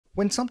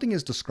When something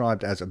is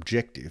described as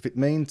objective, it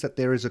means that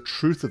there is a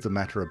truth of the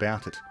matter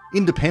about it,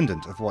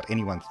 independent of what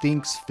anyone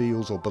thinks,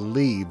 feels, or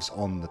believes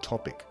on the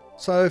topic.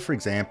 So, for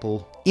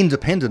example,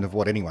 independent of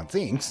what anyone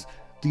thinks,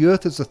 the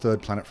Earth is the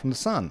third planet from the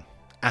Sun.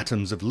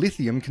 Atoms of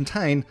lithium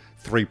contain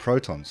 3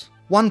 protons.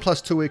 1 plus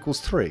 2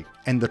 equals 3,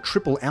 and the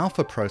triple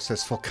alpha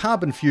process for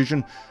carbon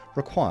fusion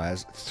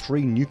requires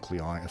 3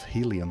 nuclei of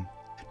helium.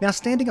 Now,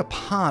 standing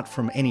apart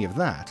from any of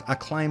that are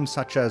claims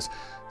such as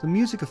the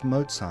music of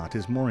Mozart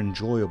is more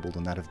enjoyable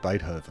than that of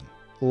Beethoven,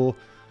 or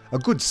a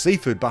good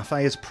seafood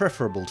buffet is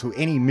preferable to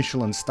any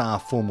Michelin star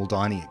formal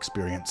dining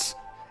experience.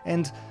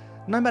 And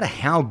no matter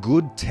how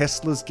good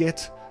Teslas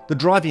get, the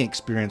driving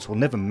experience will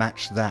never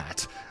match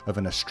that of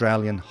an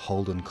Australian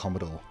Holden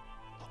Commodore.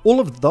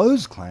 All of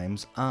those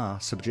claims are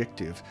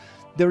subjective.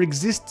 There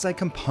exists a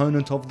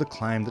component of the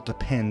claim that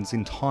depends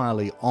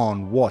entirely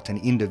on what an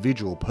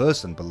individual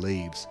person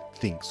believes,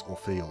 thinks, or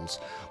feels,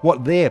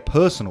 what their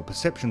personal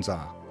perceptions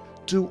are.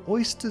 Do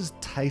oysters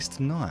taste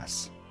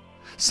nice?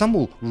 Some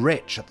will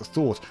retch at the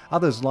thought.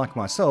 Others, like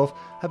myself,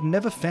 have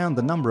never found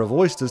the number of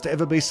oysters to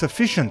ever be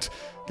sufficient.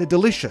 They're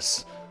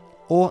delicious.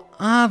 Or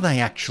are they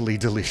actually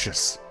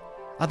delicious?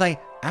 Are they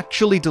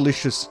actually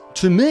delicious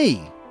to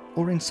me,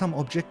 or in some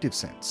objective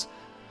sense?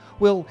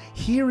 Well,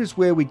 here is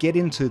where we get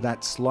into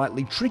that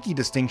slightly tricky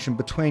distinction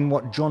between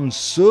what John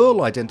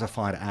Searle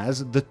identified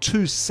as the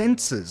 2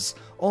 senses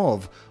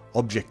of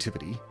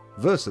objectivity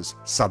versus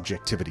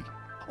subjectivity.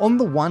 On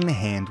the one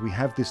hand, we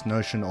have this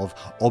notion of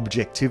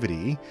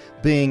objectivity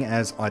being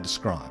as I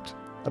described,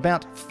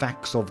 about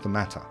facts of the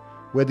matter,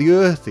 where the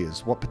Earth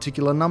is, what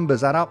particular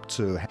numbers add up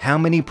to, how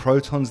many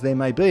protons there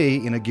may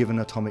be in a given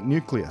atomic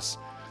nucleus.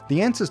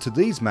 The answers to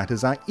these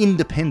matters are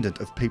independent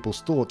of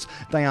people's thoughts.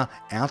 They are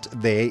out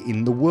there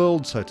in the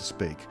world, so to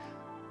speak.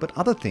 But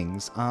other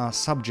things are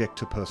subject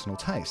to personal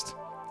taste.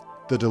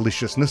 The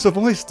deliciousness of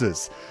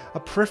oysters, a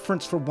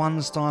preference for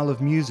one style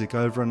of music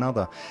over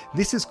another.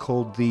 This is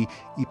called the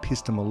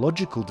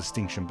epistemological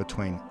distinction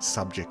between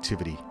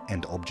subjectivity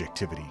and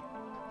objectivity.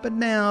 But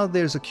now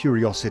there's a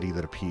curiosity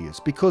that appears,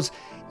 because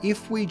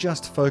if we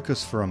just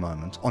focus for a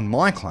moment on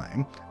my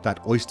claim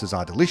that oysters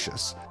are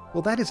delicious,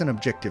 well, that is an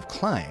objective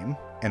claim,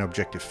 an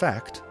objective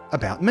fact,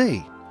 about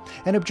me.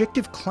 An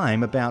objective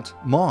claim about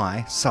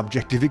my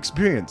subjective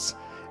experience.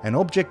 An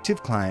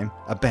objective claim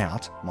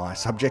about my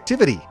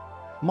subjectivity.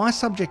 My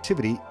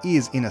subjectivity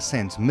is, in a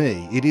sense,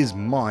 me. It is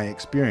my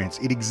experience.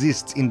 It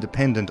exists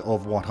independent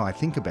of what I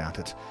think about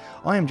it.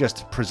 I am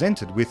just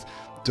presented with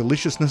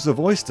deliciousness of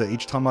oyster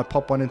each time I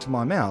pop one into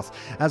my mouth,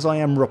 as I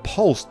am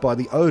repulsed by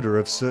the odour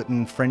of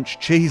certain French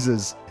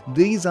cheeses.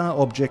 These are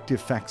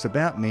objective facts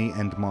about me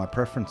and my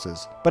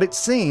preferences. But it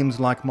seems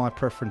like my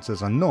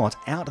preferences are not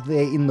out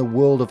there in the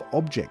world of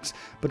objects,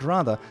 but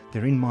rather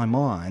they're in my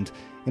mind.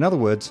 In other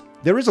words,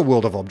 there is a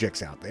world of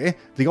objects out there,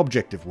 the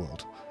objective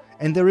world.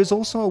 And there is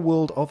also a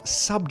world of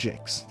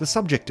subjects, the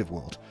subjective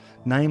world,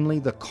 namely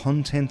the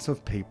contents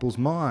of people's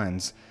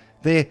minds.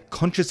 Their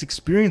conscious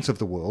experience of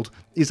the world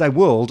is a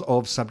world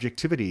of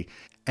subjectivity,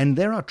 and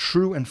there are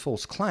true and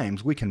false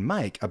claims we can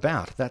make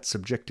about that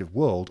subjective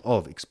world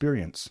of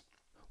experience.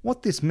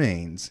 What this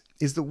means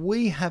is that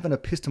we have an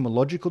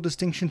epistemological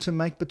distinction to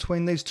make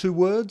between these 2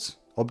 words,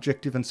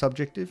 objective and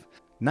subjective.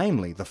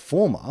 Namely, the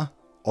former,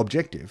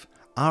 objective,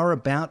 are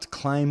about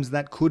claims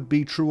that could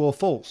be true or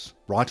false,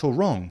 right or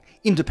wrong,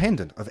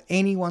 independent of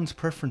anyone's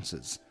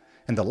preferences.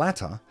 And the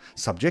latter,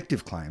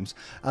 subjective claims,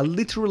 are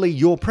literally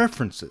your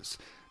preferences.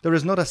 There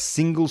is not a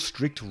single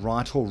strict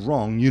right or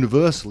wrong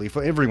universally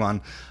for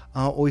everyone.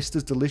 Are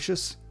oysters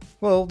delicious?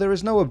 Well, there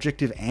is no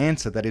objective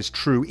answer that is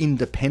true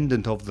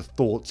independent of the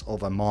thoughts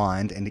of a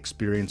mind and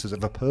experiences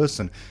of a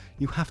person.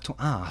 You have to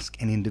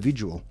ask an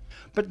individual.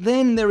 But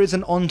then there is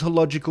an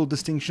ontological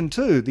distinction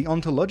too. The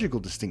ontological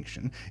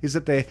distinction is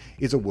that there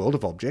is a world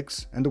of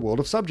objects and a world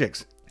of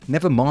subjects.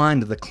 Never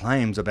mind the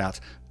claims about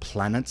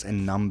planets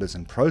and numbers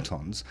and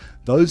protons.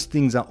 Those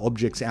things are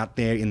objects out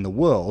there in the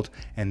world,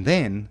 and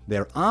then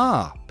there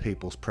are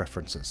people's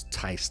preferences,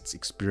 tastes,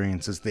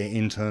 experiences, their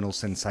internal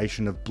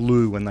sensation of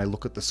blue when they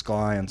look at the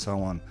sky and so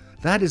on.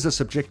 That is a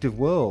subjective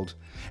world,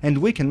 and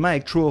we can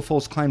make true or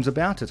false claims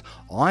about it.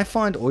 I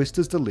find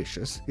oysters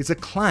delicious is a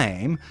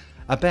claim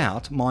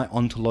about my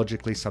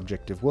ontologically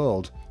subjective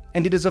world,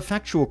 and it is a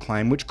factual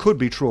claim which could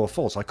be true or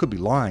false. I could be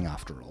lying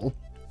after all.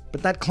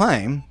 But that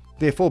claim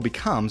therefore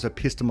becomes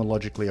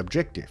epistemologically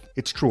objective.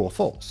 It's true or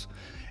false.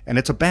 And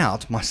it's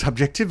about my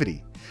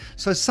subjectivity.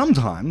 So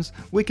sometimes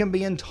we can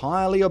be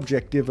entirely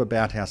objective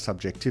about our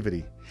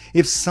subjectivity.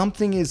 If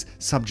something is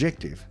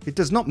subjective, it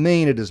does not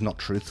mean it is not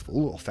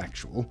truthful or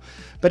factual,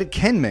 but it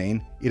can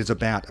mean it is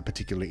about a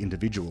particular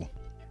individual.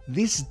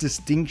 This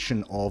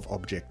distinction of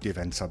objective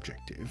and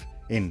subjective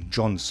in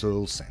John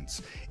Searle's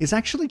sense, is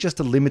actually just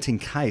a limiting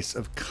case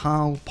of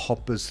Karl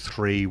Popper's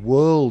three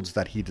worlds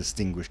that he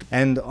distinguished,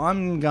 and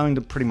I'm going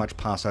to pretty much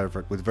pass over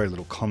it with very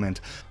little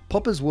comment.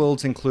 Popper's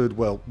worlds include,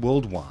 well,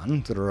 world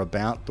 1, that are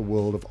about the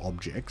world of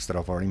objects that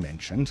I've already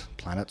mentioned,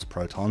 planets,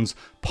 protons,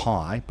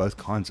 pi, both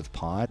kinds of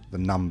pi, the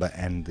number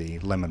and the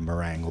lemon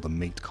meringue or the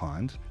meat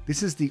kind.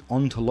 This is the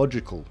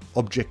ontological,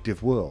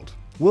 objective world.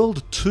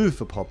 World 2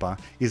 for Popper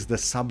is the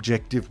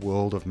subjective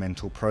world of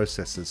mental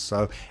processes,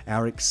 so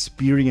our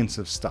experience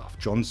of stuff,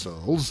 John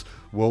Searle's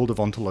world of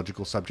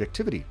ontological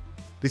subjectivity.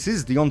 This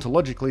is the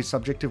ontologically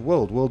subjective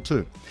world, World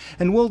 2.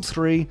 And World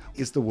 3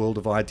 is the world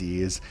of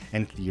ideas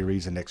and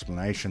theories and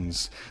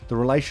explanations, the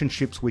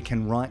relationships we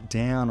can write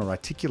down or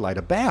articulate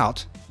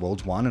about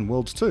Worlds 1 and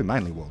Worlds 2,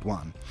 mainly World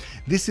 1.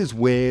 This is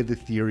where the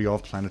theory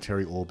of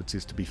planetary orbits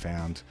is to be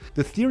found.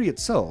 The theory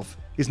itself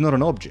is not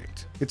an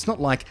object. It's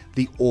not like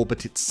the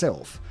orbit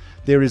itself.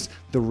 There is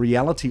the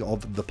reality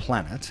of the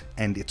planet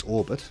and its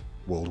orbit,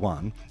 World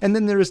 1, and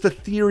then there is the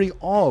theory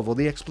of, or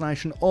the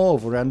explanation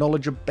of, or our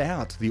knowledge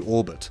about the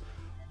orbit,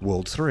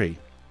 World 3.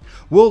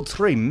 World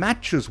 3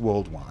 matches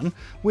World 1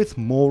 with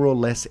more or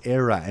less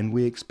error, and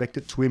we expect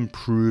it to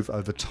improve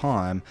over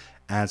time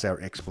as our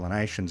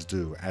explanations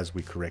do, as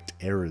we correct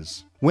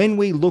errors. When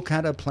we look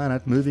at a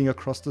planet moving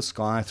across the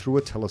sky through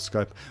a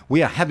telescope,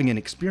 we are having an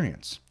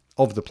experience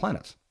of the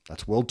planet.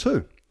 That's World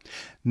 2.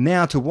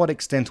 Now, to what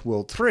extent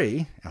World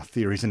 3, our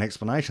theories and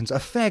explanations,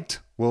 affect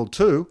World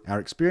 2, our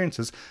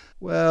experiences,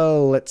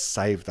 well, let's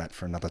save that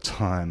for another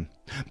time.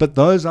 But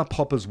those are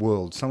Popper's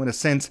worlds, so in a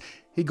sense,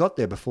 he got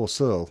there before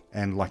Searle,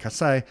 and like I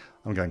say,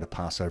 I'm going to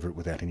pass over it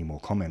without any more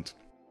comment.